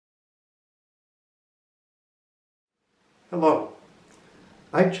Hello.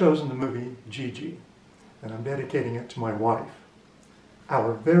 I've chosen the movie Gigi, and I'm dedicating it to my wife.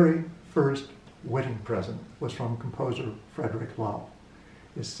 Our very first wedding present was from composer Frederick Lau.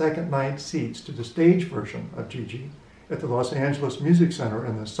 His second night seats to the stage version of Gigi at the Los Angeles Music Center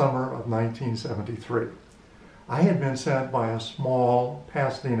in the summer of 1973. I had been sent by a small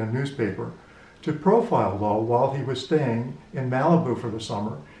Pasadena newspaper to profile Lau while he was staying in Malibu for the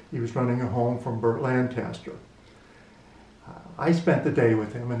summer. He was running a home from Burt Lancaster. I spent the day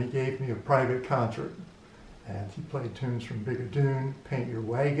with him and he gave me a private concert. And he played tunes from Bigadoon, Paint Your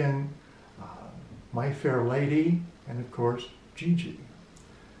Wagon, My Fair Lady, and of course, Gigi.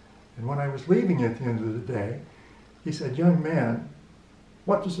 And when I was leaving at the end of the day, he said, "Young man,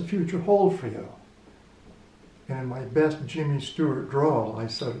 what does the future hold for you?" And in my best Jimmy Stewart drawl, I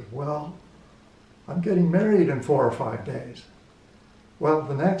said, "Well, I'm getting married in 4 or 5 days." Well,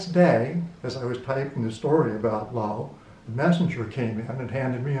 the next day, as I was typing the story about Lau, a messenger came in and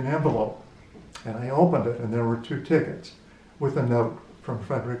handed me an envelope. And I opened it, and there were 2 tickets with a note from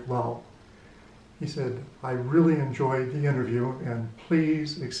Frederick Lau. He said, "I really enjoyed the interview, and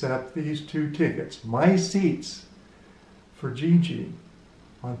please accept these 2 tickets, my seats, for Gigi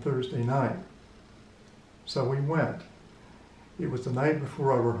on Thursday night." So we went. It was the night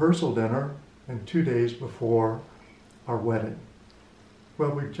before our rehearsal dinner and 2 days before our wedding.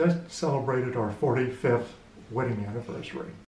 Well, we just celebrated our 45th wedding anniversary.